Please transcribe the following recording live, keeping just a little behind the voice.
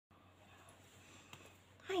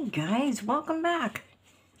Hey guys, welcome back.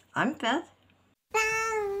 I'm Beth.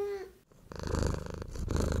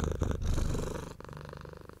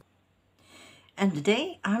 And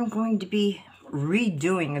today I'm going to be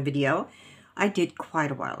redoing a video I did quite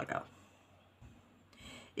a while ago.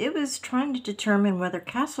 It was trying to determine whether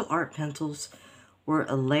castle art pencils were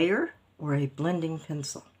a layer or a blending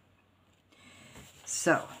pencil.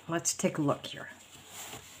 So let's take a look here.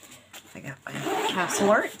 I got my castle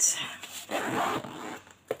arts.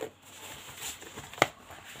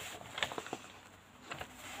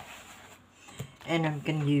 And I'm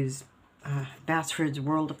going to use Bassford's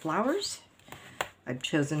World of Flowers. I've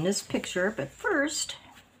chosen this picture, but first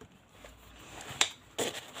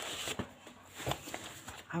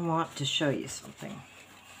I want to show you something.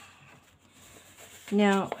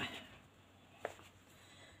 Now,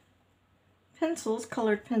 pencils,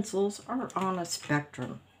 colored pencils, are on a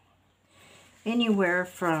spectrum. Anywhere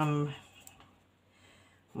from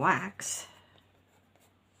wax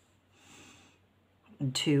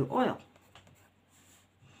to oil.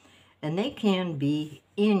 And they can be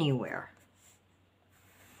anywhere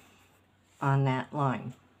on that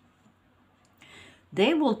line.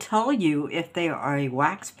 They will tell you if they are a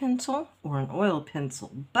wax pencil or an oil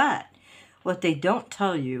pencil, but what they don't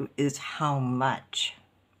tell you is how much.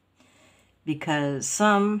 Because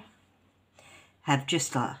some have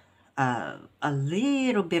just a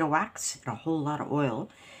little bit of wax and a whole lot of oil,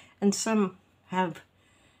 and some have,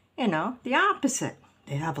 the opposite.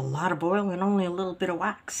 They have a lot of oil and only a little bit of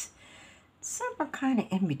wax. Some are kind of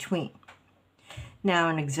in between. Now,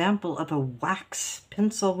 an example of a wax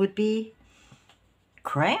pencil would be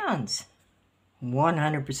crayons.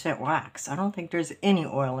 100% wax. I don't think there's any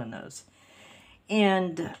oil in those.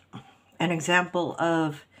 And an example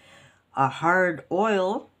of a hard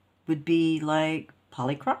oil would be like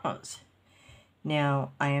polychromos.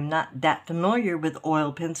 Now, I am not that familiar with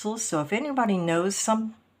oil pencils, so if anybody knows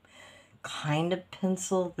some kind of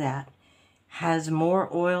pencil that has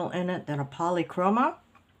more oil in it than a polychromo,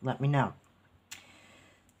 let me know.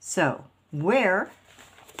 So, where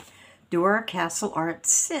do our castle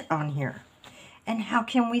arts sit on here? And how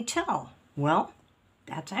can we tell? Well,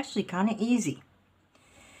 that's actually kind of easy.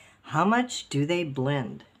 How much do they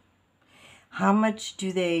blend? How much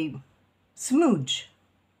do they smooge?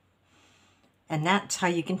 And that's how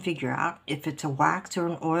you can figure out if it's a wax or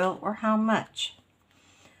an oil or how much.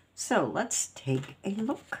 So, let's take a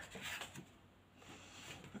look.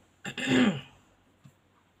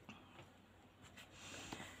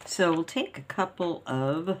 So we'll take a couple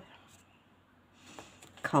of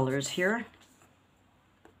colors here.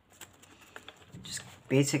 Just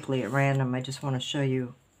basically at random, I just want to show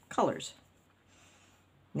you colors.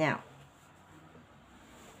 Now,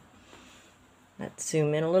 let's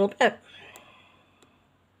zoom in a little bit.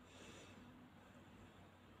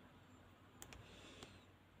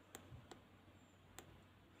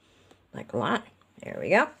 Like a lot. There we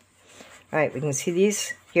go. All right, we can see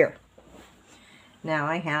these here. Now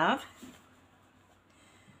I have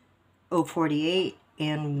 048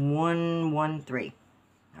 and 113.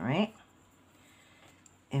 All right.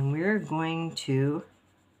 And we're going to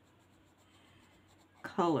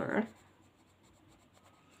color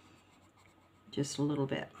just a little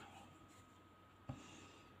bit.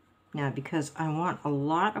 Now, because I want a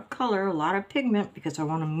lot of color, a lot of pigment, because I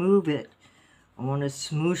want to move it, I want to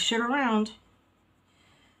smoosh it around,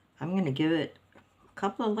 I'm going to give it a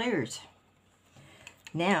couple of layers.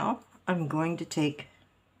 Now, I'm going to take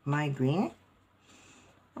my green,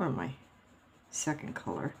 or my second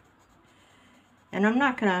color, and I'm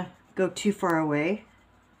not going to go too far away.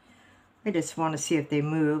 I just want to see if they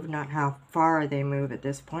move, not how far they move at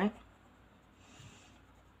this point.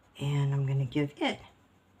 And I'm going to give it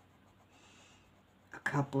a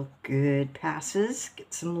couple of good passes,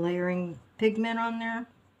 get some layering pigment on there.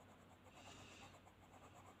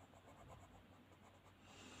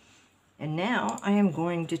 And now I am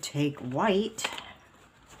going to take white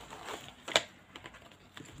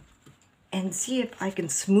and see if I can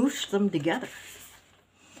smoosh them together.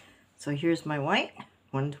 So here's my white,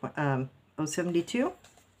 072,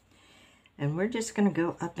 and we're just going to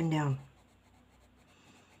go up and down.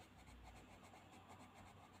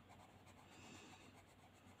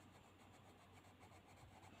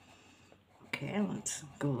 Okay, let's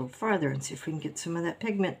go a little farther and see if we can get some of that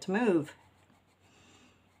pigment to move.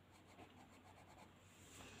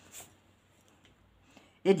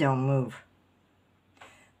 It don't move.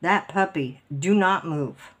 That puppy do not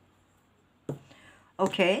move.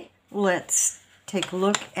 Okay, let's take a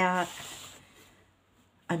look at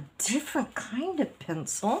a different kind of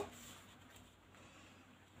pencil.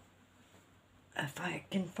 If I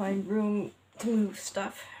can find room to move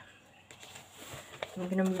stuff. I'm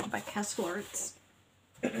going to move my Castle Arts.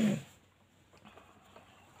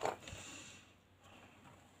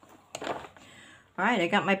 Alright, I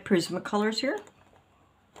got my Prismacolors here.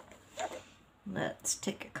 Let's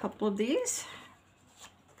take a couple of these.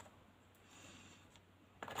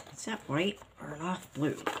 Is that white or an off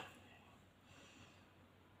blue?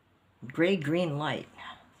 Gray, green, light.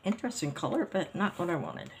 Interesting color, but not what I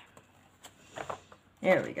wanted.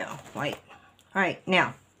 There we go, white. Alright,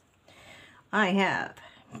 now, I have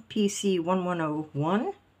PC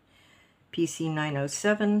 1101, PC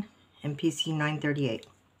 907, and PC 938.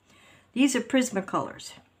 These are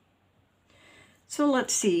Prismacolors. So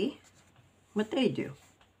let's see what they do.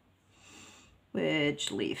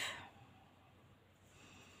 Which leaf?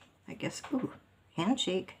 I guess, ooh,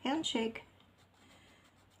 handshake, handshake.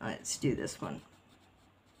 Let's do this one.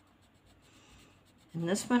 And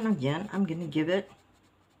this one, again, I'm going to give it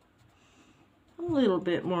a little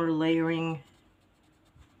bit more layering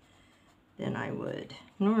than I would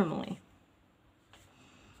normally,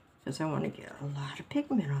 because I want to get a lot of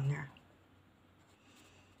pigment on there.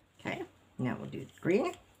 Okay, now we'll do the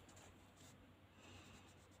green.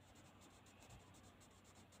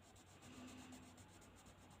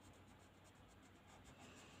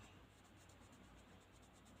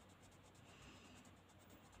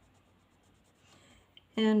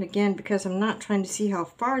 And again, because I'm not trying to see how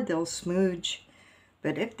far they'll smooge,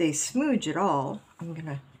 but if they smooge at all, I'm going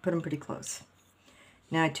to put them pretty close.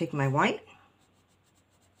 Now I take my white.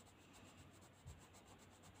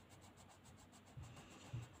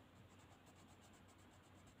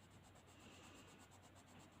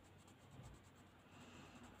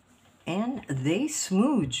 And they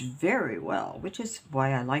smooge very well, which is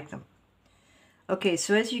why I like them. Okay,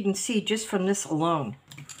 so as you can see, just from this alone,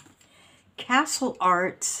 Castle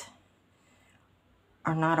Arts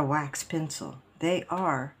are not a wax pencil. They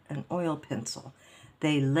are an oil pencil.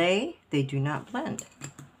 They lay, they do not blend.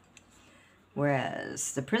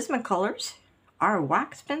 Whereas the Prismacolors are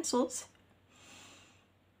wax pencils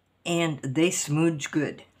and they smooge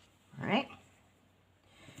good. All right.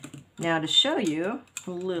 Now to show you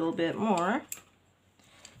a little bit more,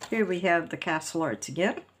 here we have the Castle Arts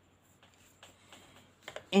again.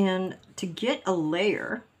 And to get a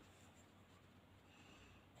layer,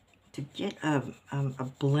 to get a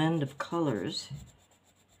blend of colors,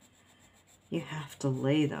 you have to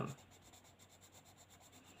lay them.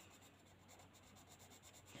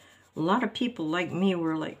 A lot of people like me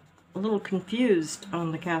were like a little confused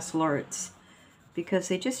on the Castle Arts because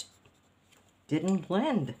they just didn't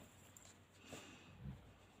blend.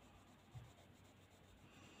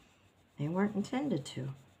 They weren't intended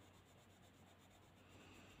to.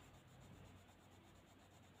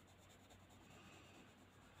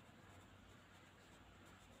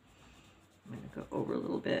 I'm going to go over a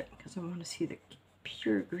little bit because I want to see the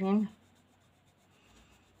pure green.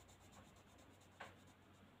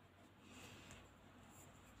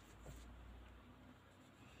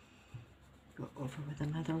 Go over with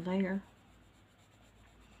another layer.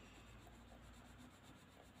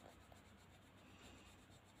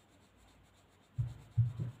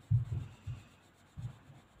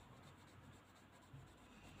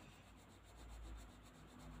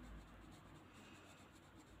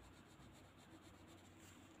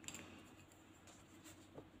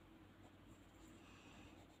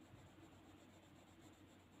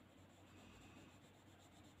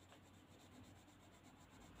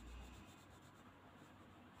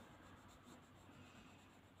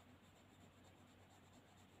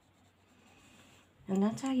 And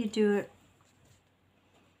that's how you do it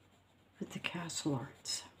with the Castle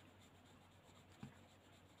Arts.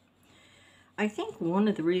 I think one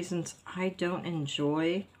of the reasons I don't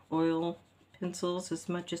enjoy oil pencils as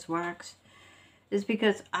much as wax is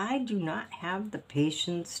because I do not have the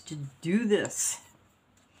patience to do this.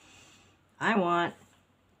 I want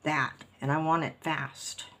that, and I want it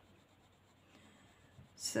fast.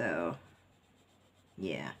 So,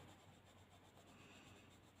 yeah.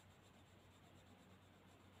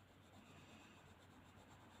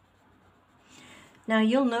 Now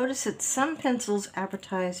you'll notice that some pencils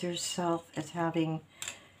advertise themselves as having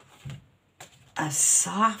a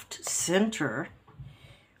soft center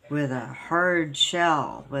with a hard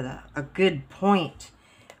shell, with a good point.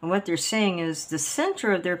 And what they're saying is the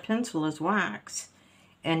center of their pencil is wax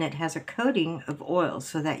and it has a coating of oil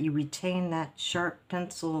so that you retain that sharp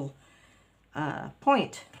pencil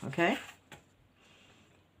point, okay?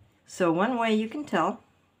 So one way you can tell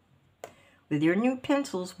with your new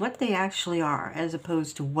pencils what they actually are as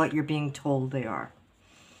opposed to what you're being told they are.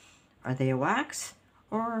 Are they a wax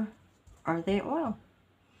or are they oil?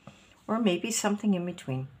 or maybe something in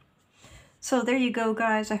between. So there you go,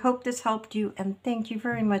 guys. I hope this helped you, and thank you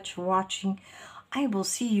very much for watching. I will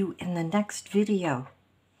see you in the next video.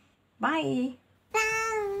 Bye.